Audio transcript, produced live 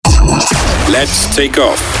Let's take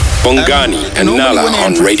off. Bongani and Nala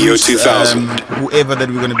on Radio 2000. Whoever that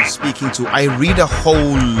we're going to be speaking to, I read a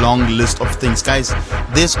whole long list of things. Guys,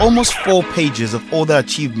 there's almost 4 pages of all the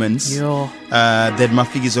achievements that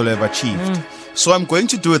Mafikizolo have achieved. So I'm going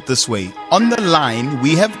to do it this way. On the line,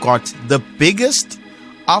 we have got the biggest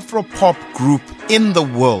Afro-pop group in the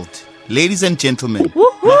world. Ladies and gentlemen,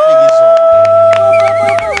 Mafikizolo.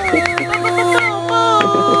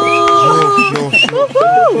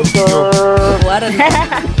 What a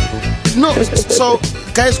No, so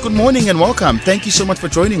guys, good morning and welcome. Thank you so much for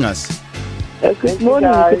joining us. Good morning.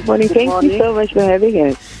 Good morning. Thank you so much for having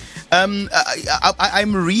us.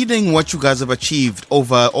 I'm reading what you guys have achieved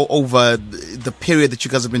over the period that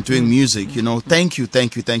you guys have been doing music. You know, thank you.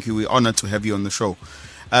 We're honored to have you on the show.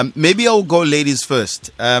 Maybe I'll go ladies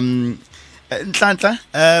first. Nhlanhla,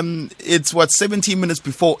 it's 17 minutes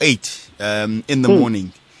before 8 in the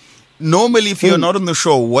morning. Normally, if you're not on the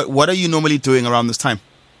show, what are you normally doing around this time?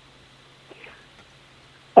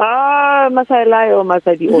 Must I lie or must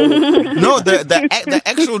I be honest? No, the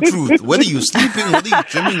actual truth. Whether you're sleeping, whether you're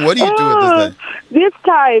gymming, what do you do at this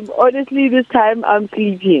time? This time I'm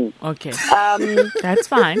sleeping. Okay. That's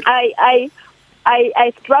fine.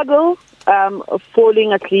 I struggle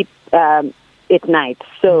falling asleep at night.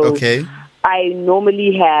 So okay. I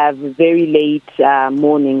normally have very late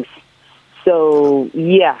mornings. So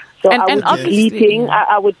yeah. So I would be sleeping.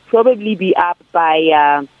 I would probably be up by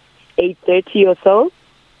 8:30 or so.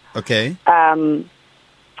 Okay.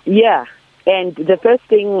 Yeah. And the first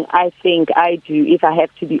thing I think I do, if I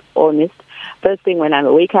have to be honest, first thing when I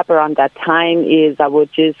wake up around that time is I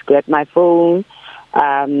would just grab my phone,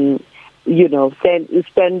 spend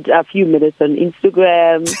a few minutes on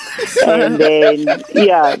Instagram, and then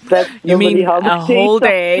that's you mean how a whole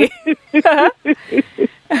day.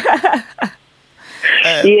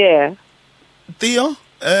 Yeah. Theo,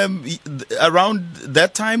 around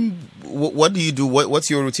that time, what do you do? What's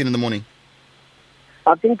your routine in the morning?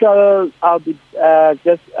 I think I'll be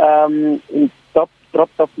just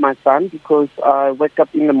dropped off my son because I wake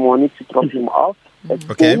up in the morning to drop him off at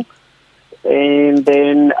school. And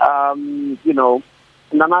then and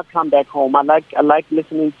then I come back home. I like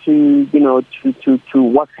listening to to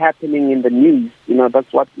what's happening in the news.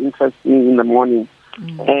 That's what interests me in the morning.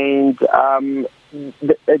 And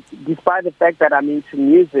despite the fact that I'm into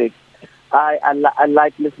music, I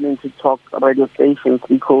like listening to talk radio stations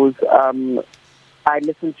because I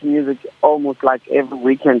listen to music almost like every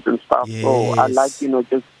weekend and stuff. Yes. So I like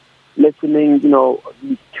just listening to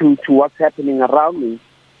what's happening around me.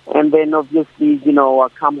 And then obviously I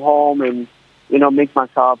come home and make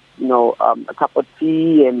myself a cup of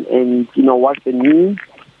tea and watch the news.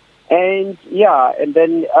 And and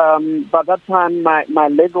then by that time my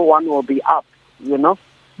little one will be up,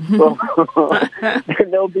 So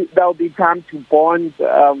there'll be time to bond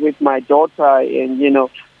with my daughter and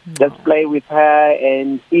just play with her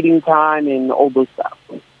and feeding time and all those stuff.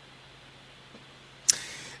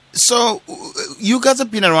 So you guys have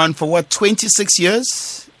been around for 26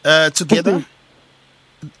 years together?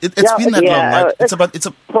 It's been that long, right? It's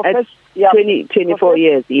 24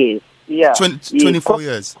 years. Yes. Yeah, 24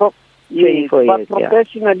 years. 24 but years,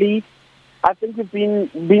 professionally, I think we've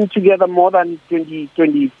been together more than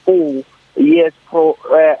 24 years.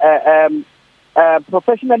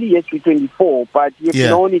 Professionally, yes, we're 24, but we've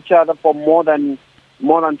known each other for more than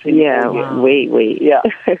 24 years. Wow. Way. Yeah.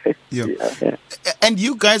 Yeah. And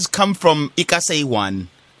you guys come from Ikase 1,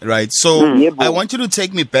 right? So I want you to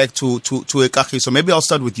take me back to Ekaki. So maybe I'll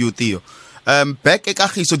start with you, Theo. Back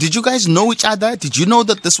Ekaki, so did you guys know each other? Did you know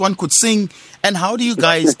that this one could sing? And how do you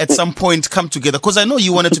guys at some point come together? Because I know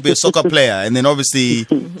you wanted to be a soccer player and then obviously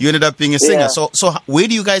you ended up being a singer. Yeah. So where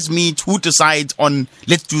do you guys meet? Who decides on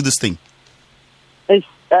let's do this thing?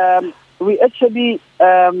 We actually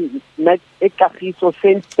met Ekaki so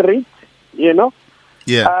same street,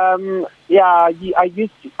 Yeah. I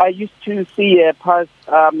used to see her pass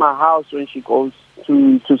my house when she goes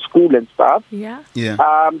to school and stuff. Yeah.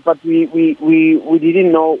 But we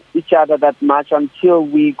didn't know each other that much until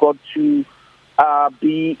we got to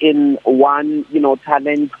be in one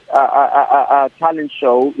talent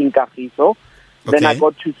show in Kagiso. Then I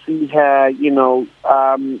got to see her do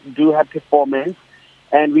her performance,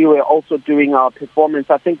 and we were also doing our performance.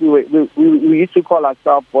 I think we used to call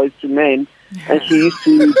ourselves Boys to Men, and she used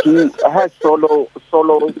to do her solo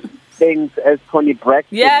things as Tony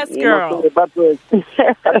Braxton. Yes, girl. So that was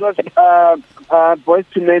Boys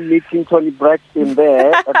to Men meeting Tony Braxton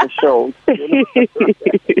there at the show.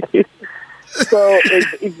 So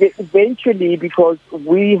eventually, because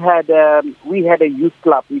we had a youth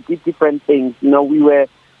club, we did different things. We were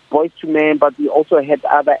Boys to Men, but we also had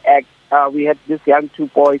other acts. We had these young two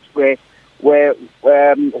boys we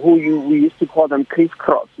used to call them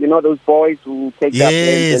crisscross. You know, those boys who take their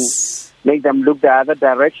pants and make them look the other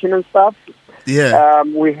direction and stuff. Yeah.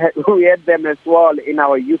 We had them as well in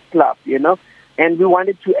our youth club, you know, and we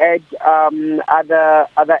wanted to add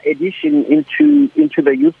other addition into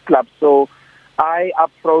the youth club. So I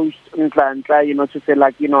approached Nhlanhla, you know, to say,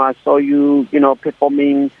 like, you know, I saw you, you know,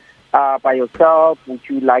 performing by yourself. Would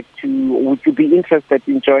you be interested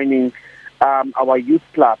in joining our youth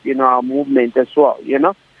club, you know, our movement as well, you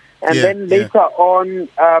know? And then later on,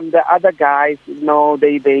 the other guys, you know,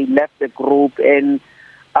 they left the group, and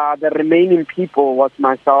the remaining people was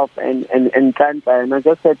myself and Nhlanhla. And I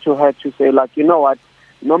just said to her to say, like, you know what,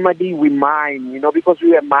 normally we mime, you know, because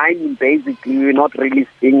we were miming basically, we were not really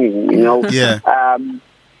singing, you know. Yeah.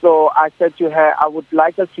 So I said to her, I would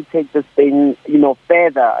like us to take this thing, you know,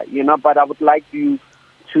 further, you know, but I would like you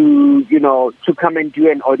to, you know, to come and do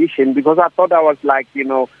an audition, because I thought I was like, you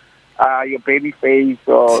know, your baby face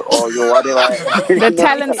or your whatever. The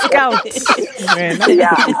talent scout.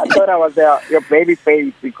 Yeah, I thought I was your baby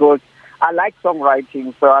face, because I like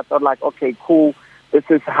songwriting. So I thought, like, okay, cool. This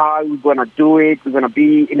is how we're going to do it. We're going to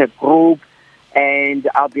be in a group, and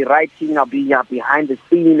I'll be writing. I'll be behind the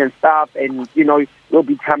scene and stuff. And, you know, you'll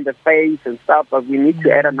become the face and stuff. But we need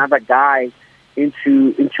to add another guy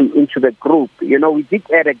into the group. You know, we did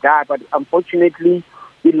add a guy, but unfortunately,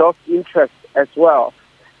 we lost interest as well.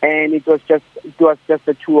 And it was just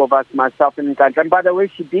the two of us, myself and Nhlanhla. And by the way,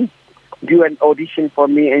 she did do an audition for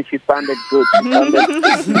me, and she sounded good.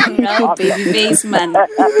 No, baby face, man.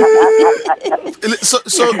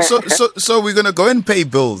 So we're gonna go and pay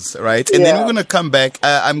bills, right? And then we're gonna come back.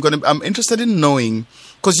 I'm interested in knowing,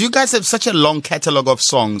 because you guys have such a long catalog of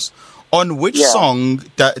songs. On which song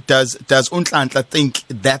does Nhlanhla think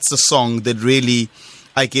that's the song that really,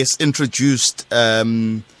 I guess, introduced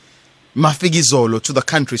Mafikizolo to the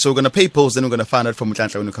country? So we're going to pay polls, then we're going to find out from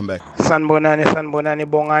Nhlanhla when we come back. Sanbonani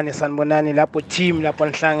bongani sanbonani lapho team lapho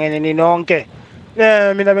nihlangene ninonke.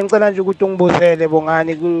 Mina bengicela nje ukuthi ungibuzele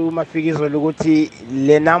bongani kuMafikizolo ukuthi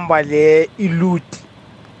le number le ilude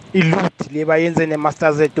le bayenze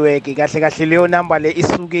ne-masters at work kahle kahle leyo number le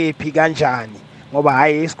isuke phi kanjani, ngoba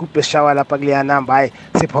hayi isigubhu eshawa lapha kuleya number hayi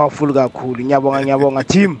se-powerful kakhulu. Ngiyabonga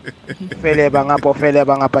team. Feleba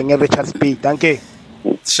ngapha nge-Richard Speed. Thank you.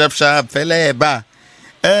 Sharp, Feleba.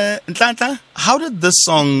 Nhlanhla, how did this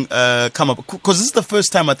song come up? Because this is the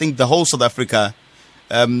first time I think the whole South Africa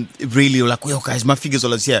really like, yo guys,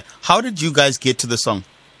 Mafikizolo is here. How did you guys get to the song?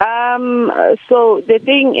 So the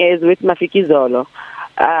thing is with Mafikizolo,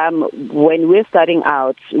 when we're starting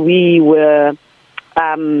out, we were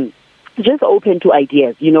just open to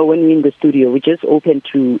ideas. You know, when we're in the studio, we're just open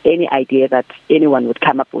to any idea that anyone would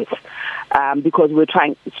come up with. Because we're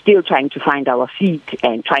still trying to find our feet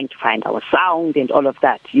and trying to find our sound and all of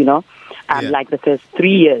that, you know, like the first 3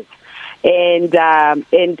 years. And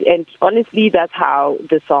honestly, that's how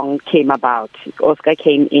the song came about. Oscar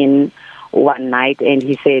came in one night and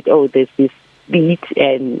he said, oh, there's this beat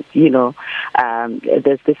and, you know,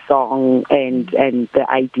 there's this song and the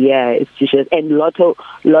idea is to just, and Lotto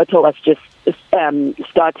was just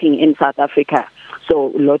starting in South Africa.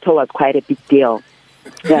 So Lotto was quite a big deal.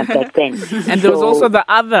 Yeah, back then. And there was also the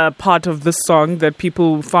other part of the song that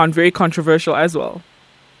people found very controversial as well.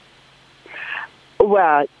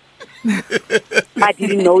 Well, I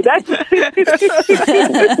didn't know that.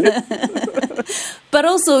 But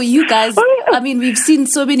also, you guys, I mean, we've seen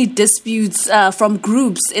so many disputes from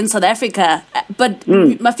groups in South Africa, but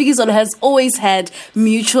Mafikizolo has always had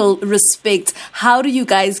mutual respect. How do you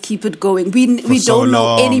guys keep it going? We don't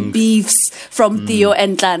know any beefs from Theo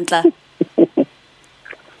and Nhlanhla.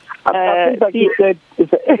 I think, like you said,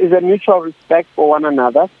 is a mutual respect for one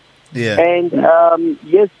another. Yeah. And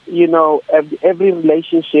yes, you know, every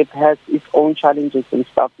relationship has its own challenges and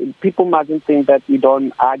stuff. And people mustn't think that we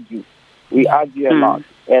don't argue. We argue a lot,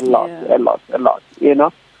 you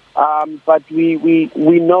know. But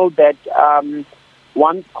we know that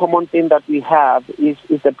one common thing that we have is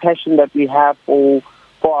the passion that we have for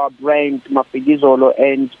our brand, Mafikizolo,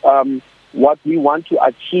 and what we want to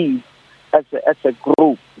achieve as a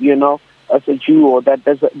group, you know, as a duo. That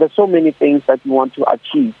there's so many things that we want to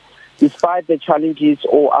achieve. Despite the challenges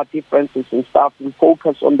or our differences and stuff, we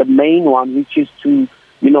focus on the main one, which is to,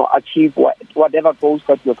 you know, achieve whatever goals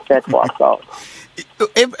that we've set for ourselves.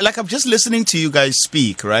 Like, I'm just listening to you guys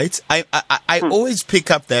speak, right? I always pick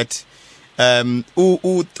up that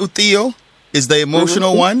Theo, is the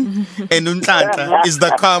emotional one, and Nhlanhla is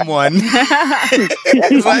the calm one.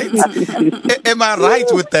 Right? Am I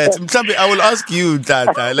right with that? Mhlambe, I will ask you,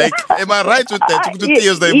 Nhlanhla. Like, am I right with that?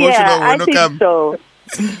 Theo's the emotional one. I think so.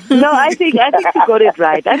 No, I think you got it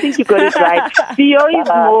right. Theo is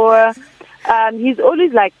more. He's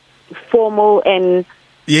always like formal and.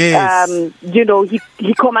 Yes.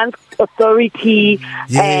 He commands authority.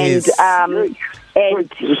 Yes.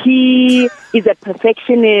 And he is a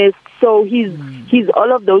perfectionist. So he's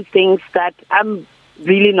all of those things that I'm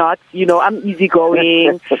really not. I'm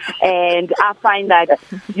easygoing, and I find that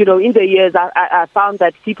in the years I found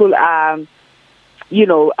that people are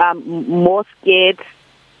more scared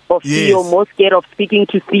of Theo, more scared of speaking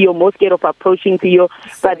to Theo, more scared of approaching Theo,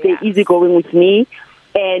 but they're easygoing with me.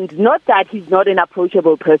 And not that he's not an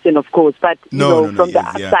approachable person, of course, but from the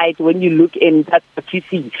outside, when you look in, that's what you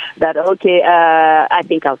see. That I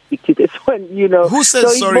think I'll speak to this one. Who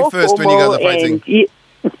says sorry first when you guys are fighting?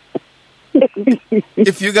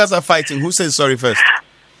 If you guys are fighting, who says sorry first?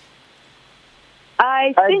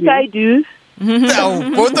 I think I do.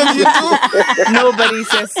 No, both of you do. Nobody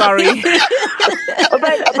says sorry.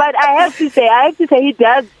 but I have to say he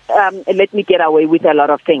does let me get away with a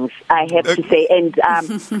lot of things. I have to say,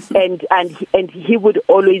 and he would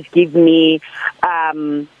always give me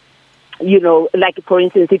like for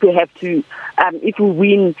instance, if you have to, if you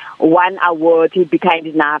win one award, he'd be kind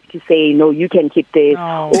enough to say, no, you can keep this.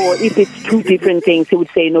 Oh. Or if it's two different things, he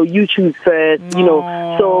would say, no, you choose first.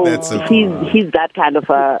 So he's that kind of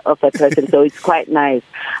a person. So it's quite nice.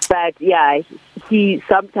 But yeah, he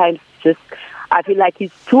sometimes just. I feel like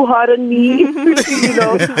he's too hard on me, But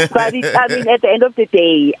at the end of the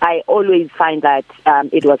day, I always find that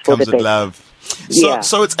it was for Comes the with best. love.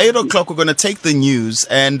 So it's 8:00. We're going to take the news,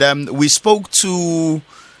 and we spoke to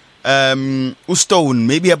Stone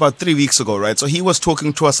maybe about 3 weeks ago, right? So he was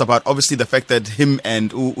talking to us about obviously the fact that him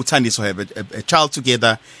and Uthandiso have a child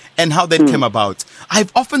together and how that came about.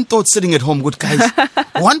 I've often thought sitting at home, good guys,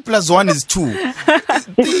 1 + 1 is 2.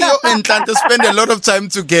 Theo and Nhlanhla spend a lot of time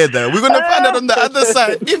together. We're going to find out on the other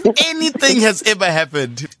side if anything has ever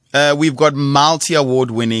happened. We've got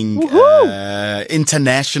multi-award winning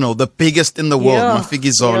international, the biggest in the world,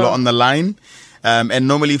 Mafikizolo on the line. And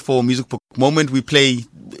normally for Music Book Moment, we play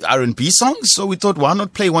R&B songs. So we thought, why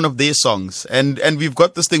not play one of their songs? And we've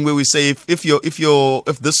got this thing where we say, if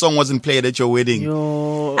this song wasn't played at your wedding,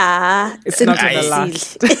 it's not the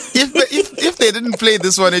last. if they didn't play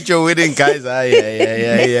this one at your wedding, guys,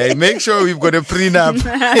 make sure we've got a prenup.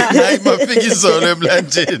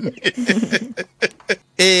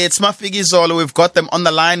 It's Mafikizolo. We've got them on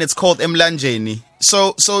the line. It's called Mlanjeni.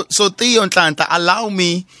 So Theo and Nhlanhla, allow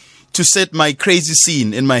me to set my crazy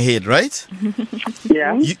scene in my head, right?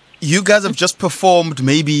 Yeah. You guys have just performed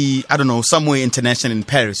maybe, I don't know, somewhere international in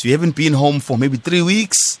Paris. You haven't been home for maybe 3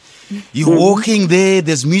 weeks. You're walking there.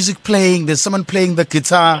 There's music playing. There's someone playing the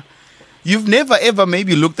guitar. You've never ever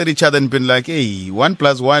maybe looked at each other and been like, hey, 1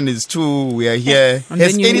 + 1 is 2. We are here.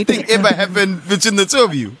 Has anything ever happened between the two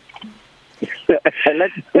of you?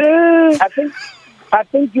 I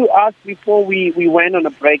think you asked before we went on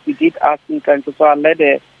a break. You did ask me, so I'll let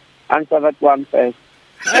her answer that one first.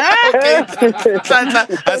 Okay.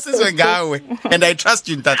 And I trust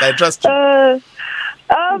you, Tata. I trust you.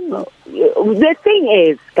 The thing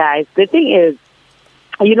is, guys,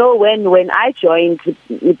 when I joined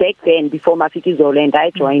back then, before Mafikizolo, and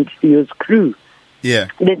I joined Theo's crew. Yeah.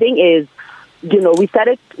 The thing is, we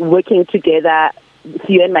started working together,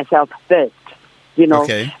 Theo and myself first,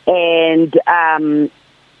 Okay. And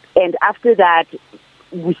after that,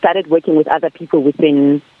 we started working with other people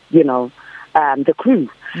within, the crew.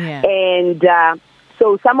 Yeah. And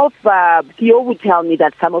so some of Theo would tell me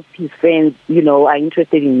that some of his friends, are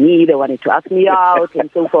interested in me. They wanted to ask me out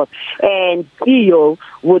and so forth. And Theo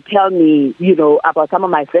would tell me, about some of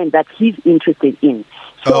my friends that he's interested in.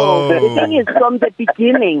 So the thing is, from the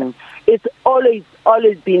beginning, it's always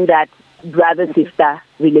been that brother-sister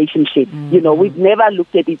relationship. We've never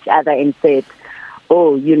looked at each other and said,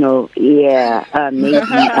 maybe, no. We've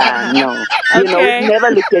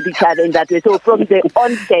never looked at each other in that way. So from the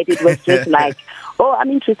onset, it was just like,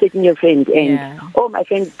 I'm interested in your friend, and my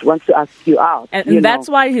friend wants to ask you out. And that's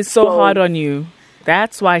why he's so hard on you.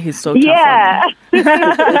 That's why he's so tough on you.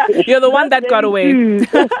 You're the one that got away.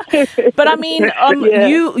 But I mean,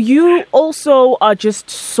 you also are just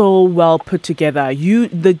so well put together.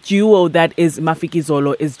 The duo that is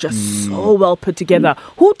Mafikizolo is just so well put together.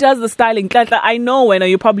 Who does the styling? I know when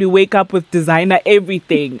you probably wake up with designer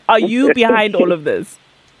everything. Are you behind all of this?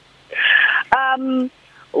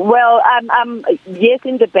 Well, yes,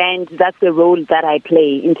 in the band, that's the role that I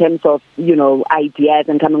play in terms of, ideas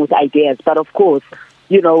and coming with ideas. But of course,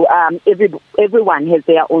 everyone has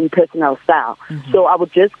their own personal style. Mm-hmm. So I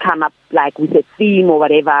would just come up like with a theme or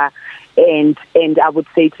whatever, and I would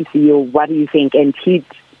say to Theo, what do you think? And he'd,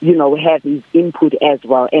 have his input as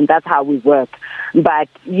well. And that's how we work. But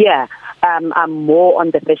yeah, I'm more on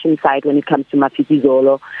the fashion side when it comes to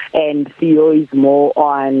Mafikizolo, and Theo is more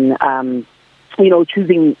on,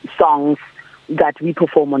 choosing songs that we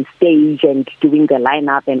perform on stage and doing the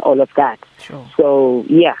lineup and all of that. Sure. So,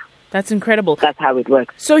 yeah. That's incredible. That's how it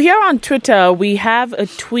works. So here on Twitter, we have a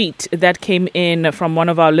tweet that came in from one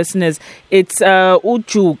of our listeners. It's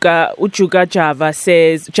Ujuga Javas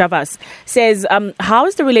says, how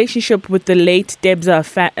is the relationship with the late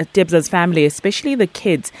Debza's family, especially the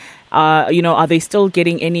kids? Are they still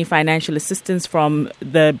getting any financial assistance from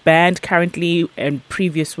the band currently and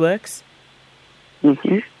previous works?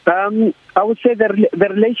 Mm-hmm. I would say the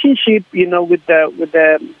relationship, with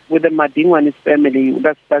the Madingoane family,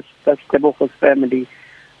 that's Tebogo's family.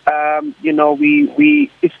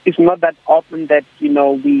 It's not that often that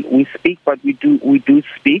we speak, but we do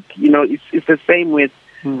speak. It's the same with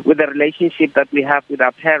the relationship that we have with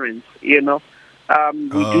our parents. We do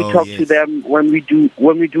talk to them when we do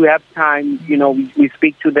have time. We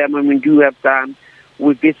speak to them when we do have time.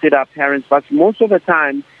 We visit our parents, but most of the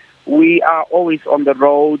time, we are always on the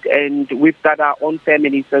road, and we've got our own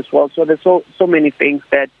families as well. So there's so many things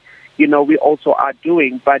that, we also are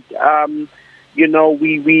doing. But,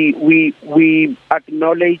 we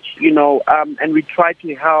acknowledge, and we try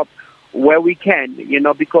to help where we can,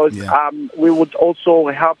 because we would also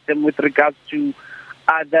help them with regards to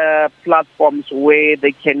other platforms where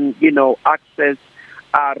they can, access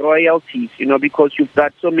royalties, because you've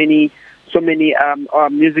got so many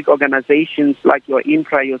music organizations like your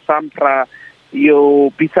Impra, your Sampra,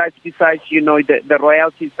 besides the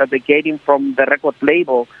royalties that they're getting from the record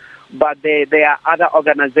label, but there are other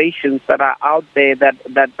organizations that are out there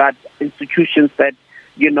that institutions that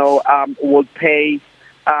will pay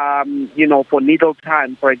for needle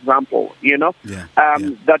time, for example,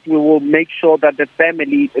 that we will make sure that the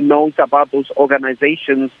family knows about those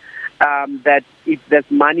organizations, that if there's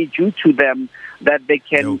money due to them, that they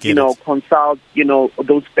can, consult,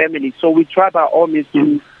 those families. So we try by all means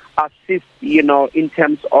to assist, in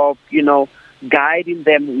terms of, guiding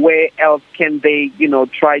them where else can they,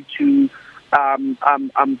 try to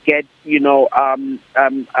get, for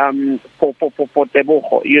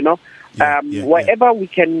Tebogo, wherever we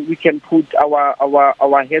can put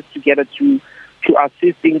our heads together to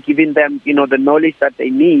assisting, giving them, the knowledge that they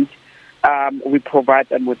need, we provide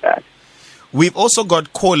them with that. We've also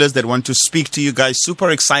got callers that want to speak to you guys. Super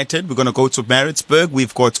excited. We're going to go to Maritzburg.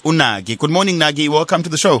 We've got Unagi. Good morning, Nagi. Welcome to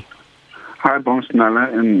the show. Hi, Bones, Nala,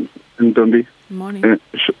 and Dombi. Good morning.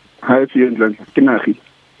 Hi, Theo and Nhlanhla.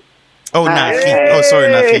 Oh, Nagi. Oh,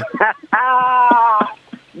 sorry, Nagi.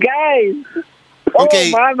 Guys.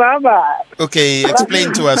 Okay. Oh, my mama. Okay,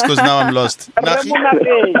 explain to us, because now I'm lost. Nagi.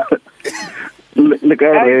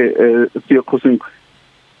 Theo Kgosinkwe.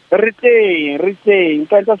 Retain.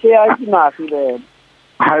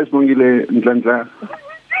 Hi, Sbongile Nhlanhla.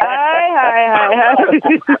 Hi.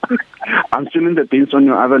 I'm still in the base on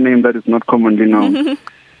your other name that is not commonly known.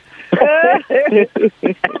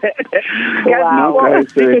 Wow. No,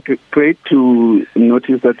 guys, great to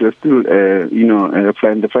notice that you're still,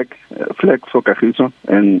 flying the flag for Kagiso,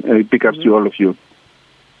 and big ups to all of you.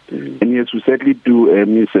 And yes, we certainly do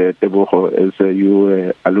miss Tebogo, as you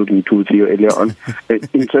were alluding to Theo earlier on.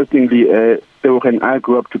 Interestingly, Tebogo and I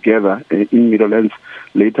grew up together in Middlelands.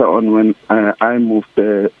 Later on, when I moved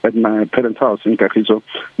at my parents' house in Kagiso,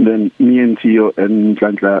 then me and Theo and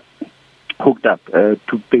Nhlanhla hooked up to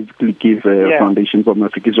basically give a foundation for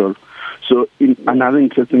Mafikizolo. So another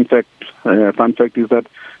interesting fun fact is that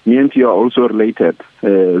me and Theo are also related.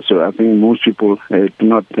 So I think most people do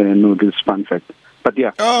not know this fun fact. But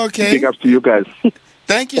yeah, big ups to you guys.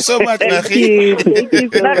 Thank you so much, Thank you.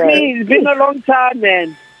 It's been a long time,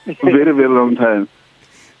 man. Very, very long time.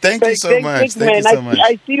 Thank you so much. Thank you so much.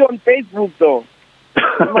 I see you on Facebook, though.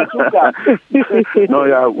 No,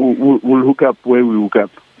 yeah, we'll hook up where we hook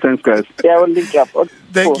up. Thanks, guys. Yeah, we'll link up. Okay.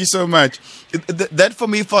 Thank you so much. That for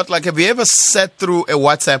me felt like, have you ever sat through a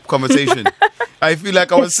WhatsApp conversation? I feel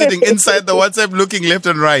like I was sitting inside the WhatsApp looking left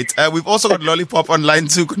and right. We've also got Lollipop online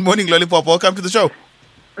too. Good morning, Lollipop. Welcome to the show.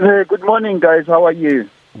 Hey, good morning, guys. How are you?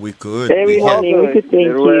 We're good. Hey, we're morning. We could thank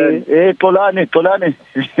you. Hey, Tolani.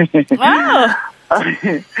 Wow.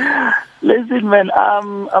 Listen, man,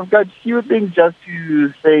 I've got few things just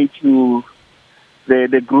to say to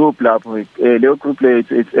the group, the group,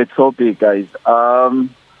 it's so big, guys.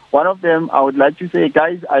 One of them, I would like to say,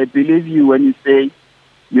 guys, I believe you when you say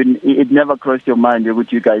it never crossed your mind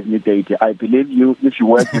that you guys need data. I believe you if you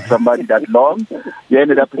work with somebody that long, you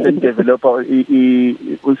ended up as a developer,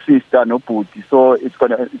 sister, no putty. So it's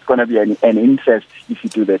gonna be an interest if you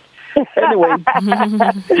do that.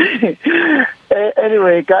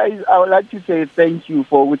 Anyway, guys, I would like to say thank you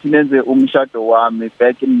for Utinenze Umshado Wami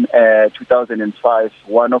back in 2005,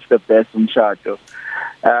 one of the best Umshado.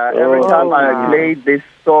 Every time I play this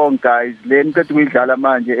song, guys, I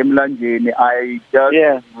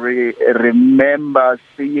just remember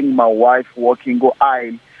seeing my wife walking go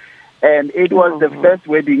aisle, and it was the first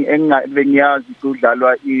wedding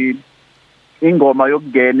ingoma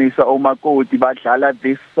yokugenisa umakoti badlala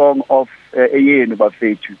this song of eyenu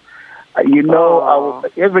bafethu.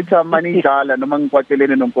 Every time manidlala noma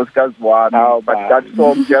ngikwatelene nonkosikazi wami, but that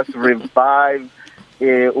song just revived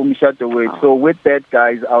umshado wethu. So with that,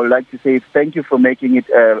 guys, I would like to say thank you for making it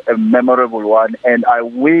a memorable one, and I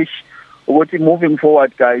wish moving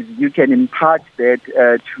forward, guys, you can impart that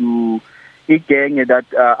to a gang that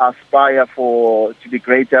aspire to be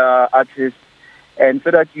greater artists, and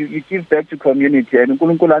so that you give back to community. And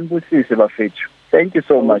thank you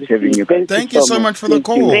so much having you guys. Thank you so much for the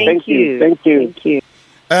call. Thank you.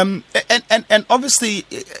 And obviously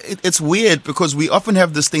it's weird because we often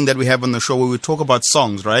have this thing that we have on the show where we talk about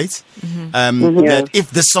songs, right? That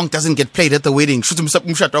if this song doesn't get played at the wedding,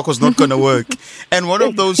 is not going to work. And one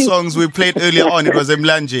of those songs we played earlier on, it was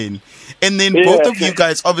Nhlanhla. And then both of you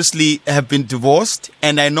guys obviously have been divorced,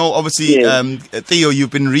 and I know obviously Theo,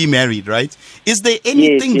 you've been remarried, right? Is there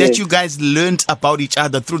anything that you guys learned about each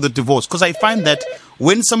other through the divorce? Because I find that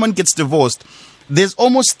when someone gets divorced, there's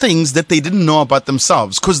almost things that they didn't know about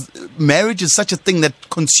themselves, because marriage is such a thing that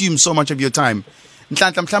consumes so much of your time.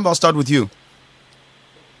 Nhlanhla, I'll start with you.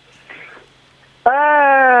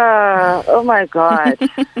 Oh my God.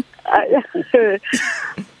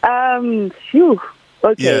 Phew.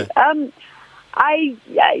 Okay.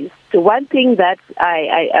 The one thing that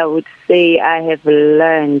I would say I have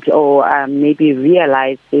learned or maybe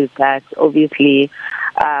realized is that obviously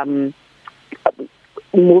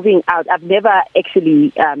moving out, I've never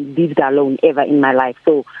actually lived alone ever in my life.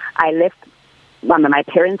 So I left my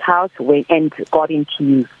parents' house and got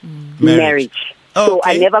into marriage. Oh, okay. So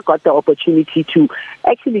I never got the opportunity to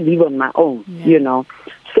actually live on my own,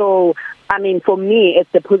 So, I mean, for me,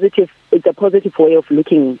 it's a positive way of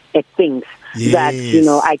looking at things that,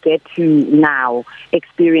 I get to now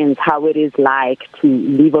experience how it is like to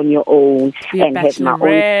live on your own and have my own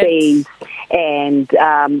space and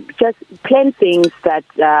just plan things that,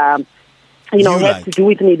 have to do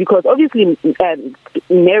with me, because obviously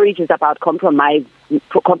marriage is about compromises.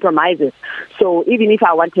 So even if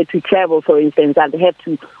I wanted to travel, for instance, I'd have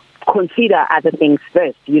to consider other things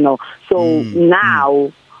first, So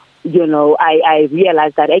now, I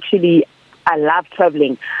realize that actually I love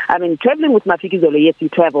traveling. I mean, traveling with Mafikizolo, yes, you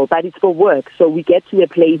travel, but it's for work. So we get to a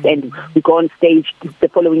place and we go on stage. The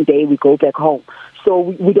following day, we go back home. So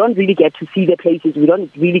we don't really get to see the places. We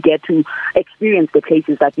don't really get to experience the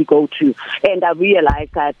places that we go to. And I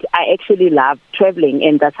realized that I actually love traveling,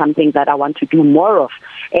 and that's something that I want to do more of.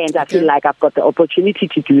 And I feel like I've got the opportunity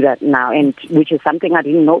to do that now, and which is something I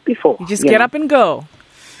didn't know before. You just get up and go.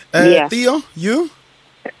 Theo, you?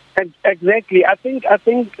 Exactly. I think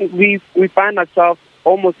we find ourselves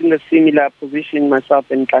almost in a similar position,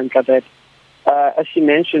 myself and Nhlanhla, that as she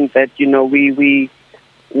mentioned that we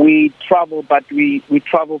travel, but we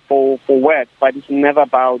travel for work, but it's never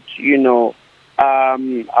about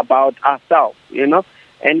about ourselves,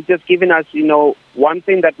 and just giving us one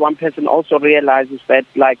thing that one person also realizes that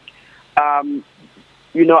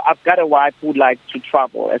I've got a wife who likes to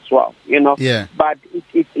travel as well, but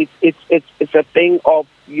it's a thing of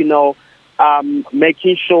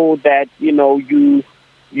making sure that you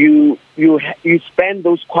spend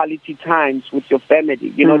those quality times with your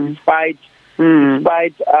family, despite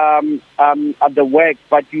the work,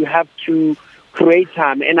 but you have to create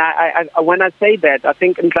time. And I when I say that, I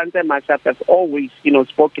think Nhlanhla and myself have always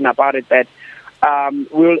spoken about it, that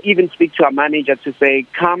we'll even speak to our manager to say,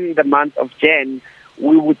 come the month of Jan,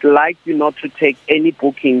 we would like you not to take any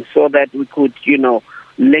bookings, so that we could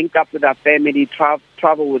link up with our family,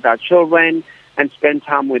 travel with our children, and spend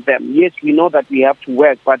time with them. Yes, we know that we have to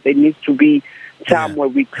work, but there needs to be time where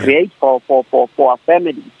we create for our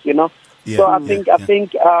families, So I think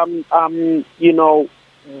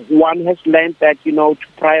one has learned that to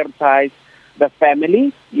prioritize the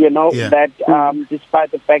family, that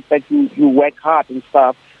despite the fact that you work hard and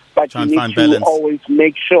stuff, but you need to always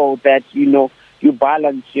make sure that you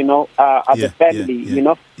balance, as a family,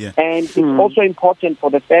 And it's also important for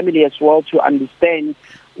the family as well to understand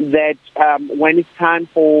that when it's time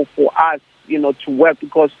for us, to work,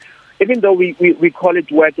 because even though we call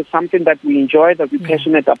it work, it's something that we enjoy, that we're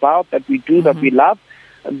passionate about, that we do, that we love,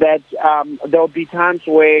 that there'll be times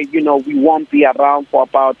where, we won't be around for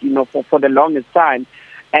about, for the longest time.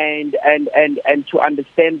 And to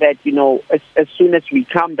understand that, as soon as we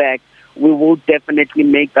come back, we will definitely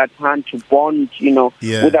make that time to bond,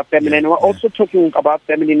 with our family. And we're also talking about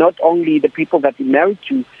family, not only the people that we married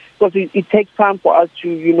to, because it takes time for us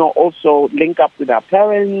to, also link up with our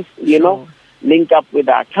parents, link up with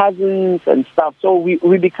our cousins and stuff. So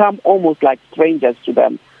we become almost like strangers to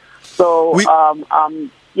them. So,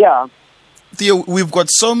 yeah. Theo, we've got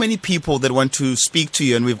so many people that want to speak to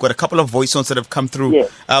you, and we've got a couple of voice notes that have come through.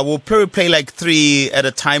 Yes. We'll probably play like 3 at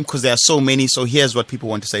a time because there are so many. So here's what people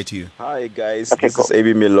want to say to you. Hi, guys. This is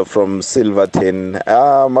Abi Milo from Silverton.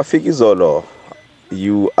 Mafikizolo,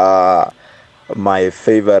 you are my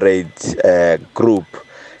favorite group.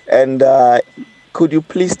 And could you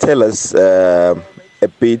please tell us a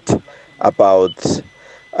bit about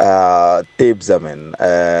Tebzaman,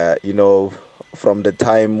 from the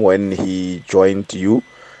time when he joined you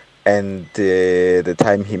and the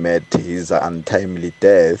time he met his untimely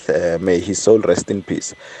death. May his soul rest in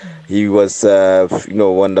peace. He was a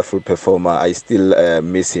wonderful performer. I still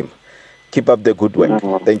miss him. Keep up the good work.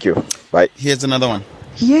 Thank you. Bye. Here's another one.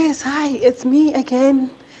 Yes, hi, it's me again.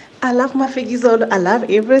 I love Mafikizolo. I love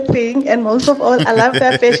everything, and most of all, I love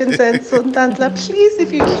their fashion sense. So Nhlanhla, please,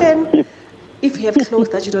 if you can, if you have clothes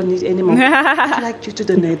that you don't need anymore, I'd like you to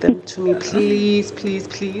donate them to me, please, please,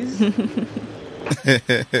 please.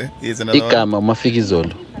 Here's another one. Igama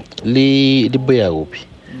Mafikizolo libuya kuphi?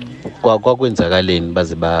 Kwakwenzakaleni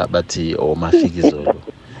baze bathi Mafikizolo.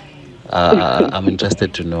 I'm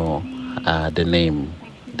interested to know the name,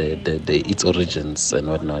 its origins and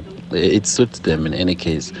whatnot. It suits them in any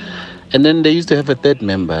case. And then they used to have a third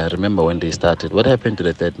member. I remember when they started. What happened to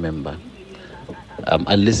the third member?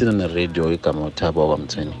 I listen on the radio.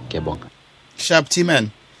 Sharp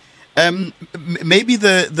T-Man. Maybe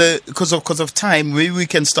because of time, maybe we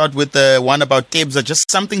can start with the one about Tebza. Just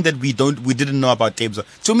something that we didn't know about Tebza.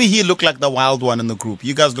 To me, he looked like the wild one in the group.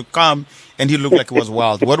 You guys look calm, and he looked like he was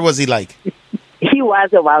wild. What was he like? He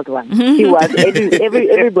was a wild one. He was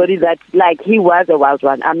everybody that he was a wild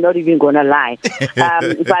one. I'm not even gonna lie.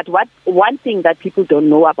 But one thing that people don't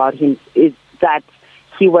know about him is that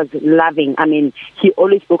he was loving. I mean, he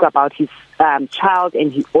always spoke about his child,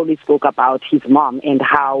 and he always spoke about his mom and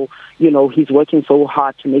how he's working so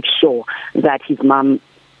hard to make sure that his mom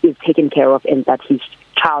is taken care of and that his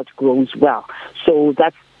child grows well. So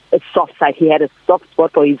that's a soft side. He had a soft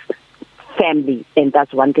spot for his family, and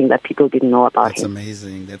that's one thing that people didn't know about him.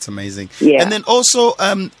 That's amazing. Yeah. And then also,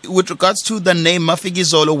 with regards to the name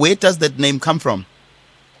Mafikizolo, where does that name come from?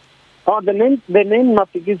 Oh, the name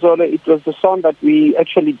Mafikizolo, it was a song that we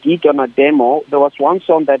actually did on a demo. There was one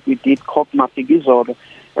song that we did called Mafikizolo,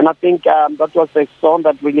 and I think that was a song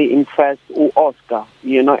that really impressed Oscar,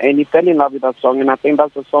 and he fell in love with that song, and I think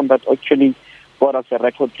that's the song that actually got us a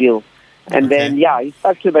record deal. And then, he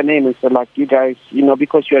stuck to the name and said, you guys,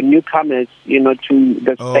 because you're newcomers, to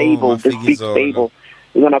the stable, the big stable,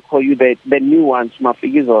 we're going to call you the new ones,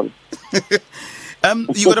 Mafikizolo.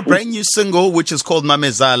 You got a brand new single, which is called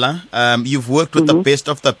Mamezala. You've worked with the best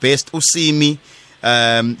of the best, Simmy.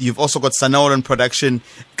 You've also got Sanao in production.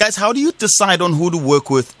 Guys, how do you decide on who to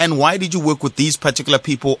work with, and why did you work with these particular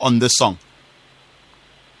people on this song?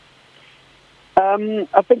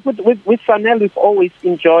 I think with Sanel, we've always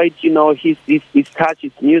enjoyed, his touch,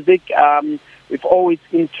 his music. We've always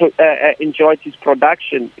enjoyed his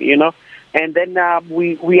production, And then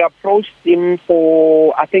we approached him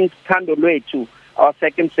for, I think, Thando Lwethu, our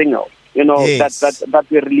second single, yes. that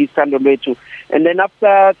we released, Thando Lwethu. And then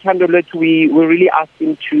after Thando Lwethu, we really asked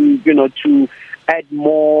him to add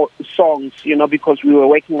more songs, because we were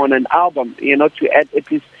working on an album, to add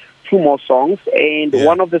at least 2 more songs. And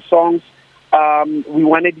one of the songs, we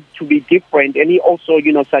wanted it to be different, and he also,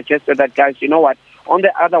 suggested that, guys, you know what, on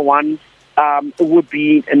the other one, it would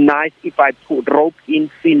be nice if I rope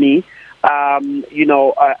in Simmy, as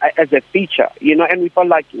a feature, and we felt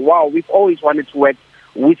like, wow, we've always wanted to work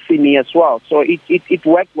with Simmy as well. So it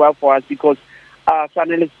worked well for us because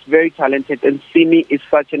Sanel is very talented, and Simmy is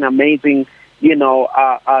such an amazing,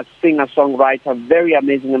 singer-songwriter, very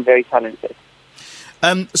amazing and very talented.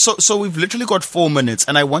 So we've literally got 4 minutes,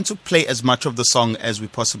 and I want to play as much of the song as we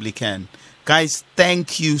possibly can. Guys,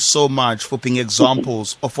 thank you so much for being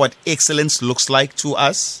examples of what excellence looks like to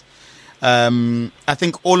us. I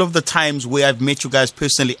think all of the times where I've met you guys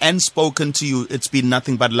personally and spoken to you, it's been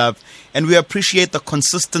nothing but love. And we appreciate the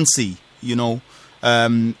consistency,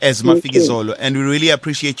 as Mafikizolo, and we really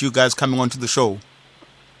appreciate you guys coming onto the show.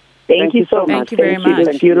 Thank you so much. Thank you very much.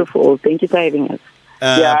 It's beautiful. Thank you for having us.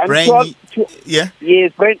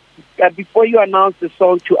 Yes, Brent, before you announce the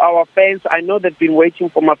song to our fans, I know they've been waiting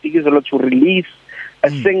for Mafikizolo to release a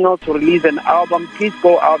single, to release an album. Please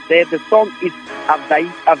go out there. The song is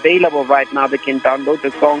available right now. They can download the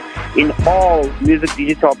song in all music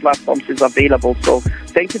digital platforms. It's available. So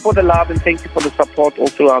thank you for the love and thank you for the support all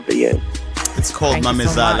throughout the years. It's called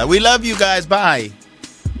Mamezala. We love you guys. Bye.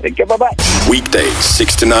 Thank you. Bye-bye. Weekdays,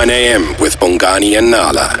 6 to 9 a.m. with Bongani and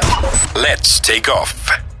Nala. Let's take off.